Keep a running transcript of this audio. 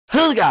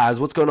Hey guys,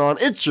 what's going on?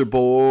 It's your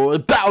boy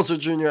Bowser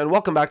Jr. and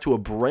welcome back to a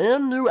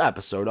brand new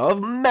episode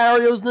of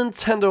Mario's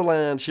Nintendo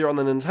Land here on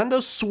the Nintendo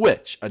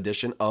Switch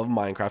edition of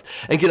Minecraft.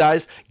 And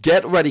guys,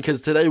 get ready because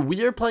today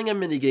we are playing a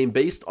minigame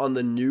based on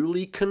the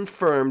newly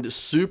confirmed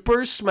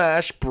Super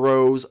Smash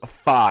Bros.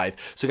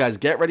 5. So guys,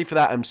 get ready for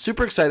that. I'm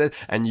super excited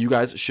and you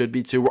guys should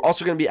be too. We're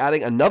also going to be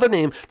adding another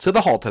name to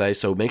the haul today,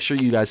 so make sure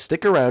you guys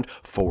stick around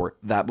for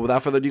that. But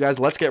without further ado guys,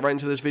 let's get right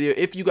into this video.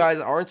 If you guys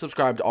aren't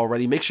subscribed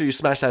already, make sure you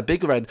smash that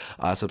big red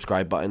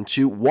subscribe button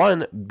to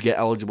 1, get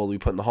eligible to be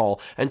put in the haul,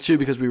 and 2,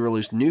 because we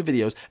release new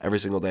videos every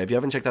single day. If you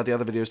haven't checked out the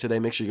other videos today,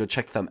 make sure you go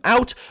check them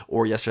out,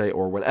 or yesterday,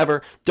 or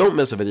whenever. Don't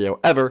miss a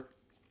video ever.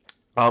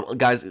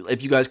 Guys,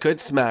 if you guys could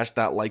smash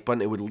that like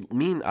button, it would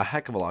mean a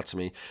heck of a lot to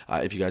me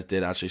if you guys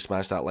did actually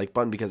smash that like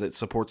button, because it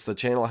supports the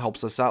channel,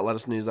 helps us out, let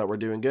us know that we're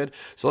doing good.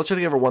 So let's try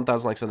to get over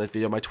 1,000 likes on this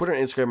video. My Twitter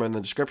and Instagram are in the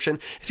description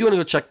if you want to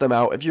go check them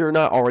out. If you're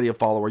not already a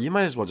follower, you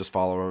might as well just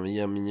follow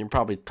me. I mean, you're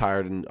probably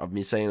tired of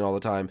me saying it all the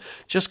time.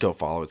 Just go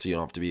follow it so you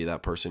don't have to be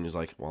that person who's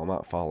like, well, I'm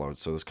not followed,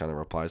 so this kind of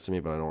replies to me,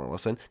 but I don't want to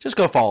listen. Just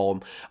go follow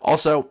them.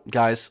 Also,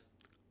 guys,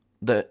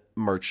 the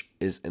merch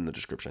is in the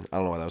description. I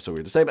don't know why that was so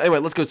weird to say, but anyway,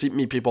 let's go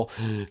meet people.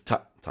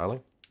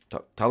 Tyler?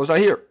 Tyler's not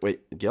here. Wait,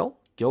 Gil?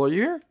 Gil, are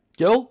you here?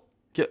 Gil?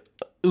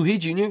 Ooh, hey,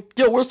 Junior.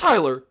 Gil, where's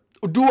Tyler?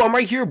 Oh, dude, I'm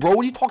right here, bro.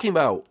 What are you talking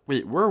about?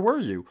 Wait, where were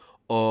you?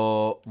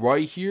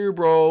 Right here,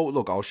 bro.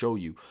 Look, I'll show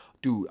you.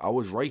 Dude, I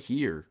was right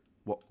here.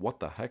 What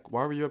the heck?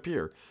 Why were you up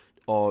here?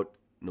 No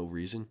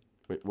reason.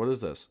 Wait, what is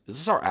this? Is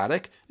this our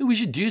attic? Ooh, we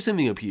should do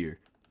something up here.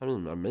 I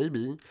mean,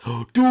 maybe.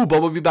 Dude,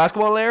 Bumblebee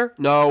Basketball Lair?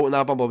 No,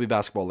 not Bumblebee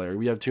Basketball Lair.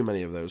 We have too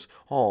many of those.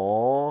 Aww.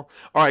 All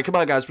right, come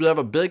on, guys. We have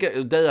a big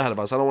day ahead of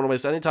us. I don't want to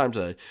waste any time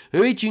today. All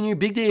right, Junior,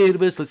 big day ahead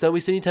of us. Let's not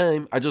waste any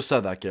time. I just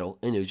said that, Gil.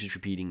 I know, just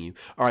repeating you.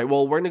 All right,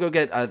 well, we're going to go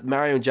get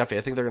Mario and Jeffy.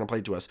 I think they're going to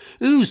play to us.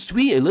 Ooh,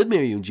 sweet. I love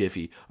Mario and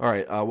Jeffy. All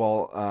right,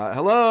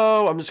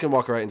 hello. I'm just going to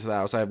walk right into the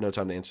house. I have no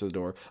time to answer the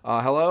door.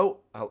 Hello?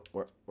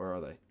 Where are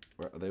they?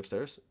 Are they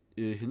upstairs?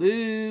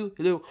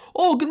 Hello.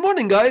 Oh, good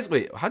morning, guys.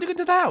 Wait, how'd you get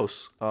to the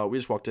house? We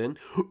just walked in.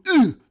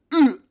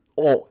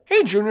 Oh,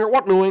 hey, Junior,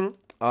 what doing?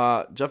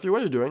 Jeffy, what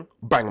are you doing?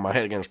 Banging my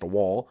head against the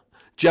wall.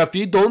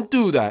 Jeffy, don't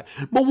do that.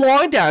 But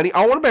why, Daddy?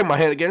 I want to bang my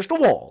head against the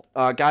wall.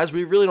 Guys,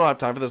 we really don't have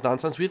time for this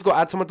nonsense. We have to go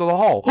add someone to the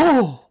hall.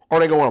 Oh, are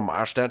they going on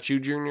my statue,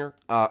 Junior?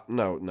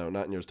 No,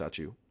 not in your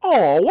statue.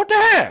 Oh, what the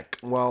heck?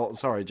 Well,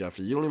 sorry,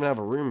 Jeffy. You don't even have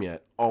a room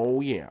yet. Oh,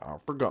 yeah, I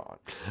forgot.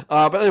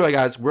 But anyway,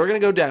 guys, we're going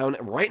to go down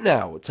right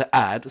now to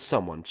add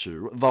someone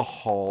to the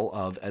Hall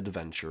of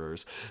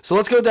Adventurers. So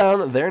let's go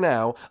down there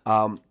now.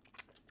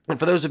 And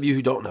for those of you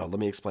who don't know, let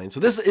me explain. So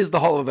this is the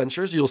Hall of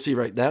Adventures. You'll see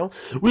right now.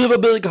 We have a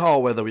big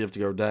hallway that we have to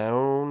go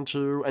down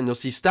to, and you'll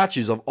see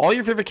statues of all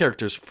your favorite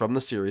characters from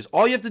the series.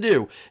 All you have to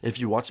do, if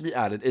you want to be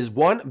added, is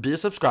 1, be a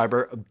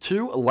subscriber,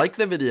 2, like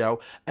the video,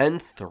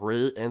 and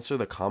 3, answer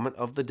the comment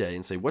of the day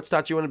and say what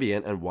statue you want to be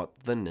in and what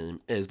the name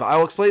is. But I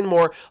will explain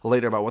more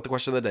later about what the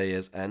question of the day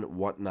is and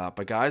whatnot.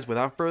 But guys,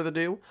 without further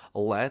ado,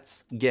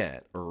 let's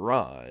get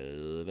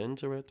right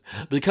into it.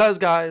 Because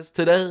guys,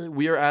 today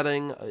we are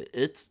adding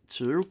it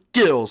to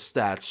Gil's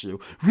statue.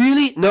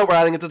 Really? No, we're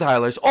adding it to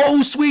Tyler's.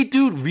 Oh, sweet,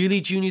 dude. Really,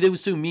 Junior? That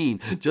was so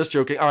mean. Just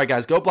joking. All right,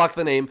 guys, go block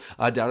the name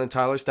down in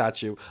Tyler's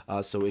statue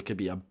so it could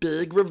be a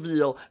big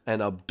reveal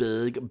and a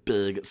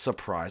big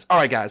surprise. All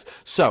right, guys.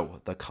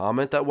 So the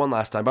comment that won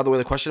last time, by the way,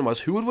 the question was,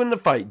 who would win the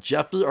fight,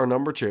 Jeffy or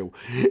number 2?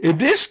 If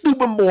this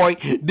stupid boy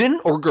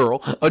or girl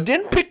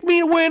didn't pick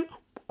me to win,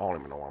 I don't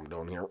even know what I'm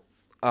doing here.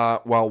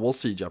 Well, we'll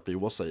see, Jeffy.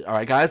 We'll see. All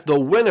right, guys. The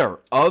winner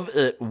of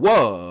it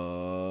was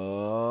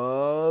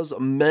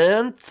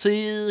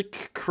Manti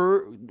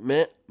Crew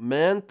 _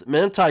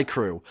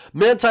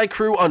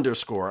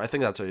 I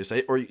think that's how you say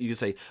it. Or you can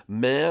say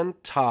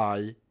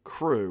Manti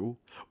Crew,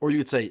 or you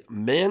could say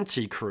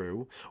Manti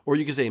Crew, or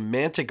you could say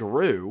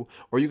Manticaroo,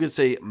 or you could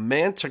say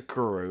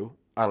Manticaroo.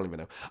 I don't even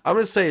know. I'm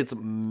going to say it's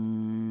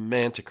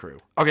Manticrew.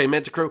 Okay,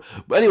 Manticrew.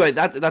 But anyway,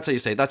 that's how you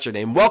say it. That's your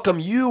name. Welcome.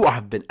 You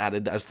have been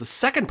added as the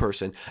second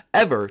person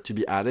ever to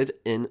be added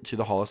into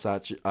the Hall of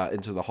Statue,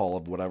 into the Hall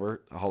of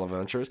whatever, Hall of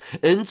Adventures,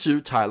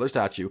 into Tyler's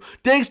statue.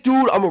 Thanks,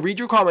 dude. I'm going to read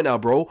your comment now,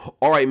 bro.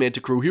 All right,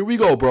 Manticrew. Here we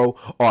go, bro.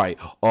 All right.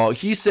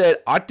 He said,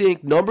 I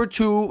think number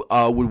 2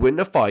 would win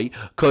the fight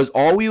because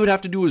all we would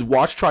have to do is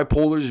watch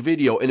Tripolar's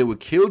video and it would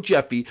kill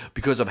Jeffy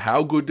because of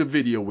how good the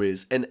video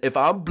is. And if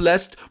I'm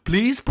blessed,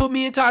 please put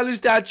me in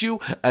Tyler's statue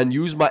and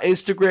use my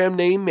Instagram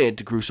name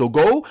Manticrew. So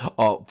go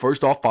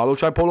first off follow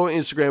Tripolar on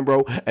Instagram,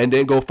 bro, and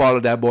then go follow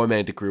that boy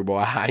Manticrew,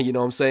 boy. You know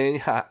what I'm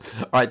saying? All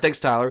right, thanks,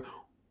 Tyler.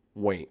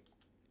 Wait,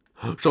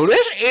 so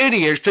this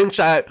idiot thinks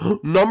that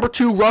number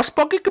 2 Rust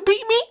Bucket could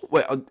beat me?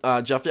 Wait,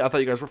 Jeffy, I thought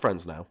you guys were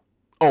friends now.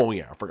 Oh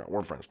yeah, I forgot,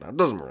 we're friends now. It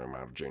doesn't really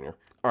matter, Junior.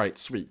 All right,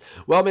 sweet.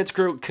 Well,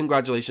 Manticrew,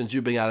 congratulations,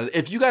 you've been added.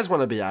 If you guys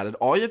want to be added,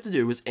 all you have to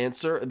do is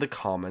answer the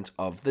comment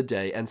of the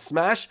day and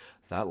smash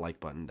that like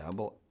button down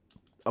below.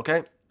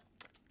 Okay?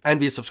 and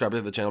be a subscriber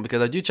to the channel,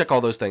 because I do check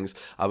all those things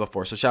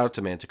before. So shout out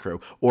to Manta Crew,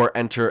 or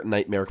Enter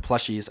Nightmare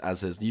Plushies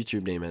as his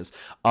YouTube name is.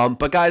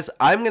 But guys,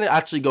 I'm gonna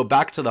actually go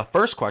back to the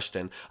first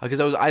question because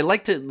I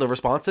liked the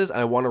responses and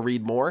I want to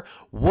read more.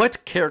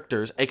 What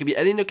characters? It could be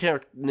any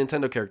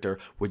Nintendo character.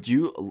 Would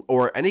you,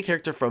 or any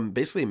character from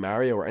basically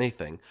Mario or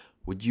anything,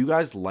 would you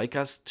guys like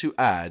us to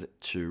add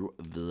to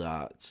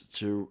the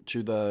to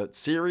the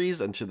series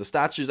and to the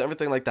statues,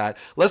 everything like that?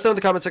 Let us know in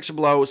the comment section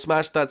below.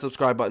 Smash that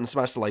subscribe button,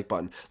 smash the like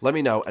button. Let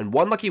me know, and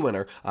one lucky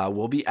winner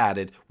will be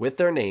added with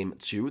their name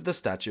to the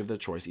statue of their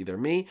choice. Either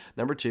me,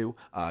 number 2,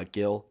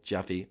 Gil,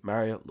 Jeffy,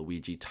 Mario,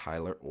 Luigi,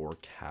 Tyler, or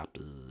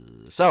Cappy.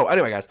 So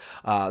anyway, guys,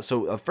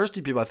 so first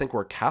 2 people I think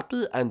were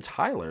Cappy and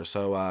Tyler.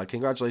 So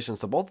congratulations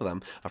to both of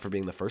them for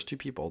being the first 2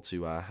 people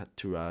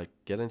to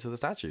get into the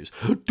statues.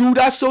 Dude,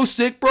 that's so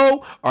sick, bro.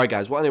 All right,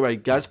 guys. Well, anyway,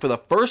 guys, for the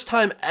first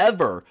time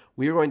ever,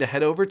 we are going to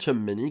head over to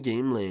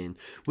Minigame Lane.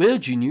 Well,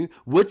 Junior,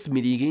 what's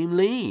Minigame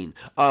Lane?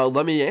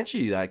 Let me answer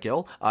you that,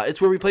 Gil.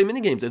 It's where we play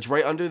minigames. It's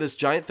right under this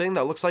giant thing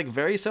that looks like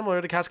very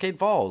similar to Cascade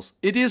Falls.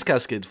 It is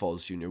Cascade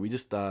Falls, Junior. We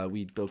just,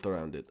 we built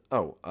around it.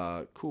 Oh,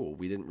 cool.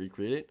 We didn't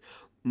recreate it?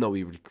 No,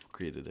 we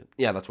recreated it.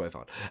 Yeah, that's what I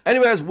thought.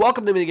 Anyways,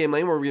 welcome to Minigame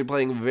Lane, where we're going to be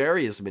playing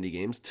various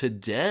minigames.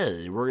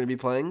 Today, we're going to be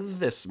playing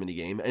this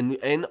minigame. And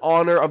in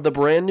honor of the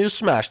brand new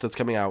Smash that's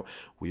coming out,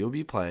 we will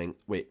be playing...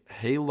 Wait,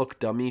 hey, look,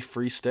 dummy,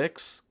 free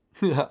sticks?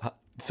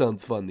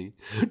 Sounds funny.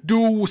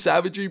 Dude,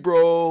 savagery,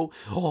 bro.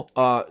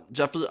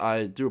 Jeffy,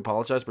 I do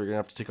apologize, but you're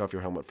going to have to take off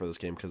your helmet for this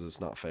game because it's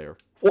not fair.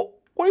 Well,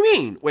 what do you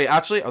mean? Wait,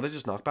 actually, are they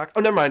just knockback?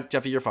 Oh, never mind.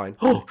 Jeffy, you're fine.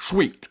 Oh,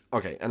 sweet.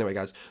 Okay, anyway,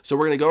 guys. So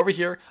we're going to go over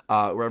here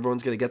where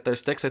everyone's going to get their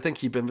sticks. I think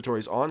keep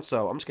inventories on,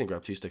 so I'm just going to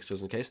grab 2 sticks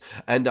just in case.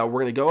 And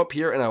we're going to go up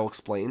here, and I'll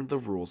explain the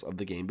rules of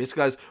the game.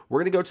 Basically, guys, we're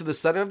going to go to the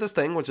center of this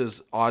thing, which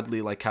is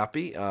oddly like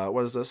Cappy.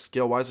 What is this?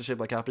 Gil, why is it shaped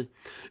like Cappy?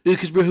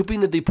 Because we're hoping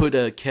that they put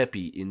a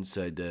Cappy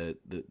inside the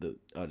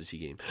Odyssey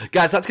game.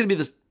 Guys, that's going to be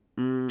this...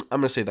 I'm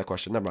going to save that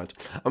question. Never mind.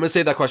 I'm going to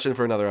save that question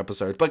for another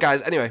episode. But,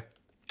 guys, anyway...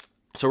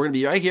 So we're going to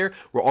be right here.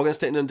 We're all going to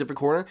stand in a different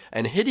corner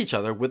and hit each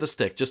other with a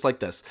stick, just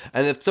like this.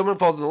 And if someone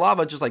falls in the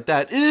lava, just like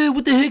that,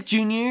 what the heck,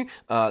 Junior?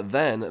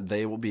 Then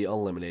they will be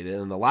eliminated.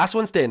 And the last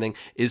one standing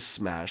is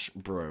Smash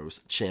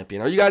Bros.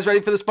 Champion. Are you guys ready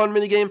for this fun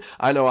minigame?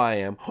 I know I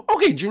am.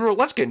 Okay, Junior,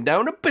 let's get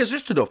down to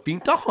business to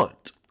defeat the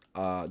hunt.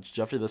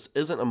 Jeffy, this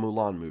isn't a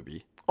Mulan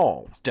movie.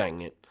 Oh, dang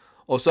it.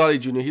 Oh, sorry,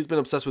 Junior. He's been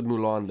obsessed with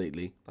Mulan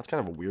lately. That's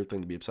kind of a weird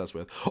thing to be obsessed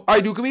with. All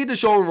right, dude. Can we get the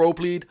show on road,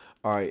 please?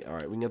 All right.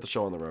 We can get the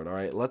show on the road. All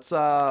right. Let's,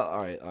 all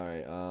right.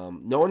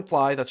 No one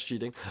fly. That's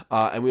cheating.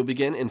 And we'll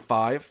begin in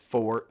 5,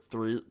 4,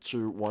 3,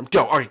 2, 1,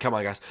 go. All right, come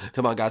on, guys.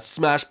 Come on, guys.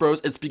 Smash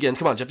Bros. It's begin.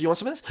 Come on, Jeffy. You want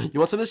some of this? You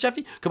want some of this,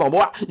 Jeffy? Come on,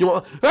 boy. You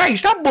want? Hey,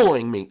 stop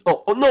bullying me.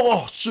 Oh, no.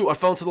 Oh, shoot. I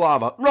fell into the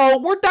lava. No,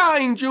 we're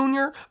dying,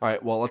 Junior. All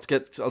right. Well, let's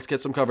get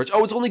some coverage.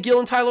 Oh, it's only Gil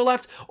and Tyler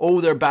left.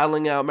 Oh, they're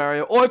battling out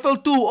Mario. Oh, I fell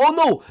too. Oh,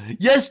 no.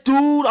 Yes,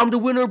 dude. I'm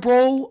the winner,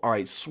 bro. All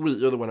right, sweet.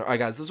 You're the winner. All right,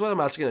 guys. This is what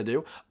I'm actually gonna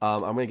do.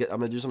 I'm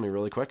gonna do something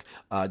really quick,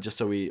 just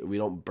so we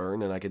don't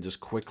burn and I can just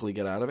quickly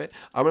get out of it.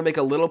 I'm gonna make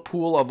a little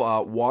pool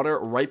of water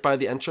right by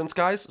the entrance,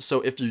 guys. So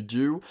if you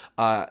do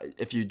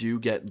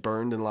get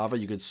burned in lava,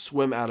 you could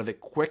swim out of it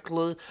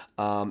quickly,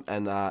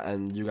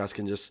 and you guys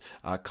can just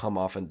come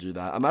off and do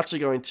that. I'm actually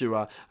going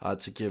to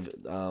give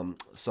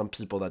some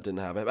people that didn't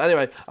have it. But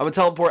anyway, I'm gonna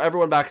teleport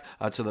everyone back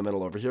to the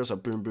middle over here. So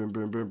boom, boom,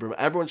 boom, boom, boom.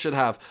 Everyone should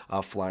have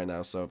fly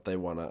now. So if they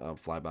wanna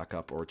fly back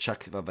up or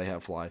check that they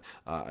have fly,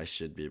 I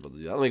should be able to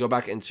do that. Let me go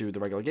back into the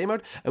regular game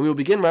mode, and we will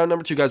begin round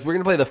number 2, guys. We're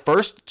gonna play the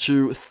first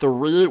 2,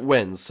 3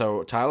 wins.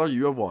 So Tyler,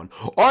 you have 1.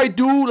 All right,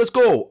 dude, let's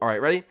go. All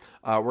right, ready?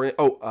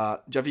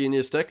 Jeffy, you need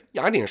a stick?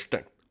 Yeah, I need a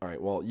stick. All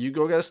right, well, you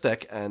go get a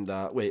stick, and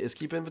wait, is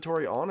keep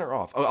inventory on or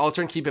off? Oh, I'll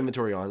turn keep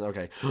inventory on.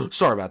 Okay,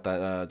 sorry about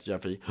that,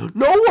 Jeffy.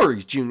 No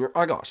worries, Junior.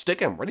 I got a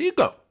stick and ready to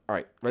go. All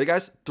right, ready,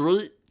 guys?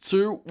 3,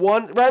 2,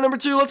 1. Round number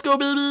 2. Let's go,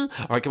 baby.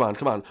 All right,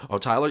 come on. Oh,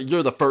 Tyler,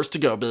 you're the first to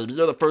go, baby.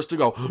 You're the first to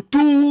go.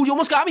 Dude, you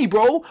almost got me,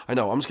 bro. I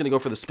know. I'm just going to go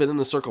for the spin in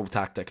the circle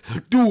tactic.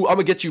 Dude, I'm going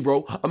to get you,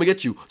 bro. I'm going to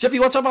get you. Jeffy,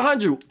 what's up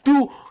behind you?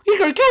 Dude, you're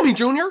going to kill me,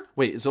 Junior.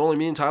 Wait, is it only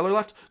me and Tyler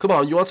left? Come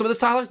on. You want some of this,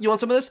 Tyler? You want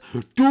some of this?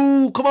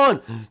 Dude, come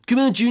on. Come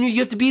on, Junior. You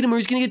have to beat him or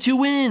he's going to get 2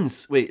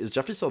 wins. Wait, is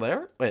Jeffy still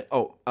there? Wait,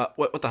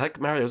 what the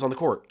heck? Mario's on the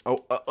court.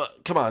 Oh,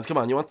 come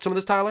on. You want some of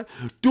this, Tyler?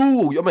 Dude,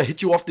 I'm going to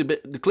hit you off the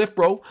cliff,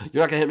 bro.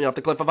 You're not going to hit me off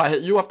the cliff if I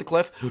hit you off the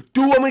cliff.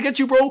 Dude, I'm going to get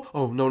you, bro.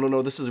 Oh,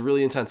 no. This is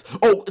really intense.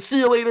 Oh, see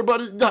you later,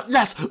 buddy.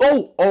 Yes.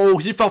 Oh,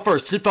 he fell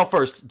first.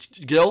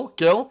 Gil.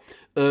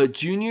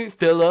 Junior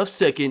fell off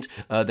second.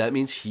 That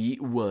means he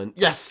won.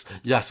 Yes,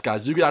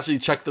 guys. You can actually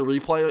check the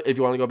replay if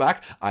you want to go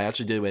back. I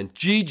actually did win.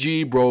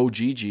 GG, bro.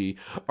 GG.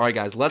 All right,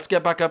 guys. Let's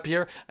get back up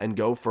here and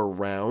go for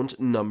round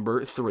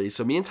number 3.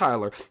 So me and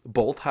Tyler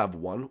both have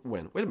 1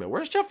 win. Wait a minute.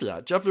 Where's Jeffy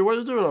at? Jeffy, what are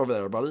you doing over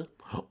there, buddy?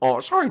 Oh,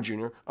 sorry,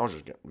 Junior. I was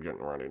just getting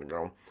ready to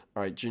go.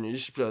 All right, Junior, you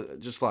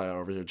should just fly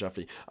over here,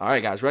 Jeffy. All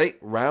right, guys. Ready?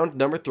 Round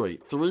number 3.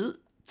 3,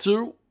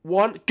 2,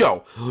 1,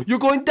 go. You're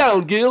going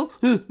down, Gil.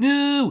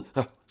 No.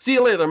 See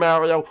you later,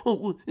 Mario.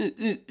 Come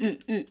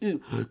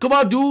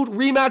on, dude.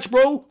 Rematch,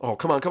 bro. Oh,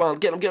 come on.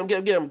 Get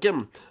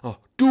him. Oh,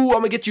 dude, I'm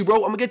gonna get you, bro.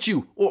 I'm gonna get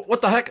you. Oh,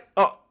 what the heck?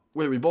 Oh,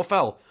 wait, we both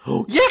fell.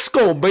 Yes,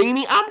 go,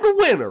 baby. I'm the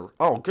winner.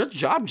 Oh, good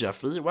job,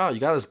 Jeffy. Wow, you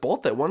got us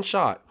both at one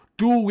shot.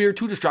 Dude, we are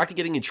too distracted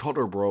getting each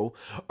other, bro.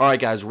 All right,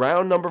 guys,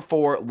 round number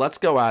 4. Let's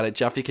go at it.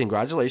 Jeffy,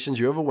 congratulations.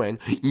 You have a win.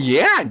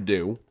 Yeah, I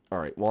do. All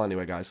right, well,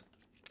 anyway, guys.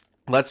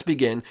 Let's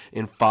begin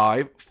in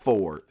 5,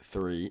 4,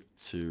 3,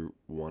 2,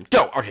 1,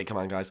 go. Okay, come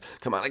on, guys.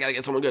 Come on, I gotta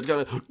get someone good.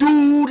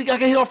 Dude, I got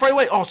hit off right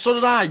away. Oh, so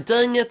did I.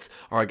 Dang it.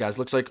 All right, guys,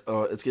 looks like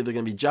it's either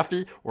gonna be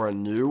Jeffy or a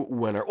new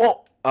winner.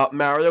 Oh,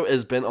 Mario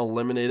has been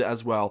eliminated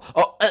as well.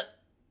 Oh,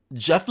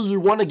 Jeffy, you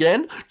won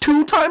again?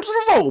 2 times in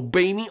a row,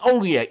 baby.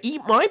 Oh, yeah,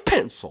 eat my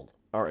pencil.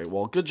 All right,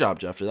 well, good job,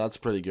 Jeffrey. That's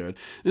pretty good.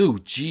 Ooh,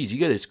 geez, you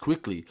get this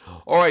quickly.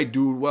 All right,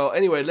 dude. Well,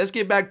 anyway, let's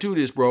get back to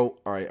this, bro.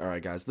 All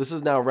right, guys. This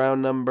is now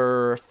round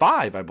number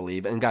 5, I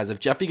believe. And, guys,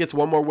 if Jeffy gets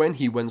one more win,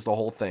 he wins the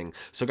whole thing.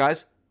 So,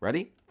 guys,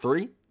 ready?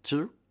 3,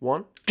 2,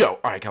 1, go.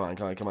 All right, come on.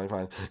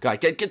 Guys,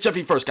 get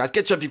Jeffy first, guys.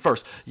 Get Jeffy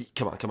first.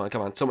 Come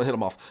on. Someone hit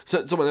him off.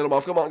 Someone hit him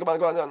off. Come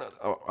on.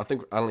 Oh, I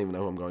don't even know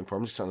who I'm going for.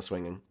 I'm just kind of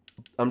swinging.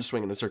 I'm just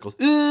swinging in circles.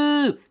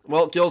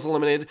 Well, Gil's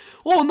eliminated.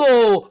 Oh,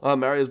 no.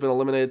 Mario's been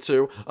eliminated,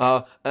 too.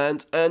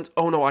 And,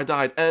 oh, no, I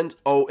died. And,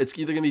 oh, it's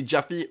either going to be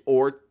Jeffy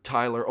or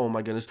Tyler. Oh,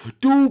 my goodness.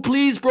 Dude,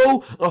 please,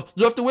 bro.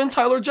 You have to win,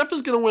 Tyler. Jeff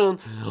is going to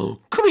win.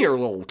 Come here,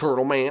 little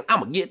turtle man.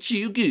 I'm going to get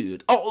you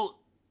good. Oh,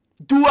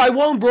 dude, I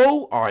won,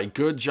 bro. All right,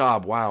 good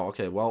job. Wow.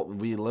 Okay, well,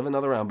 we live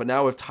another round. But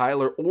now if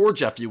Tyler or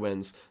Jeffy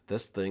wins,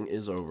 this thing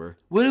is over.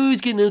 What are we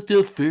getting up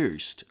there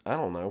first? I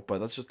don't know, but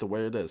that's just the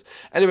way it is.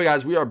 Anyway,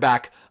 guys, we are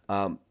back.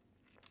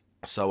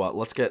 So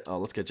let's get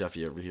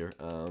Jeffy over here.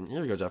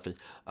 Here we go, Jeffy.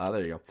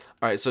 There you go.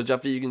 All right, so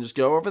Jeffy, you can just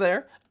go over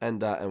there,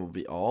 and we'll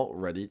be all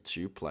ready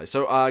to play.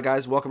 So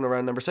guys, welcome to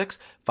round number 6.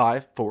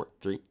 5, 4,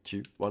 3,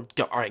 2, 1,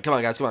 go. All right, come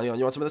on, guys, come on. You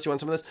want some of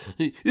this?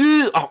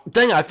 Oh,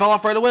 dang! I fell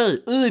off right away.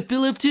 I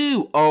fell off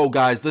too. Oh,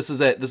 guys, this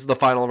is it. This is the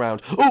final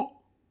round. Oh.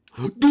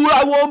 Dude,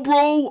 I won,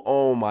 bro!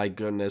 Oh, my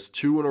goodness.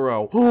 2 in a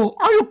row. Oh,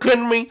 are you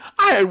kidding me?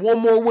 I had one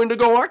more win to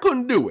go. I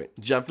couldn't do it.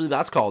 Jeffrey,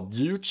 that's called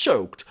you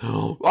choked.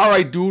 All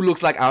right, dude.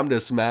 Looks like I'm the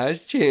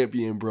Smash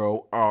champion,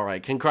 bro. All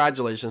right.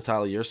 Congratulations,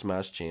 Tyler. You're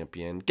Smash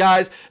champion.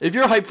 Guys, if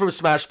you're hyped for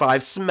Smash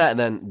 5,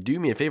 then do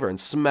me a favor and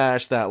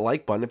smash that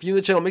like button. If you're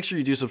new to the channel, make sure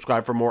you do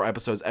subscribe for more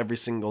episodes every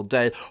single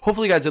day.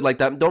 Hopefully, you guys did like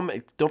that.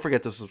 Don't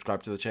forget to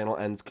subscribe to the channel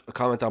and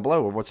comment down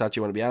below of what's that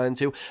you want to be added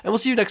into. And we'll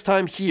see you next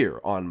time here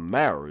on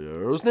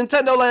Mario's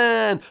Nintendo Land.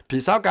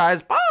 Peace out,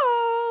 guys. Bye.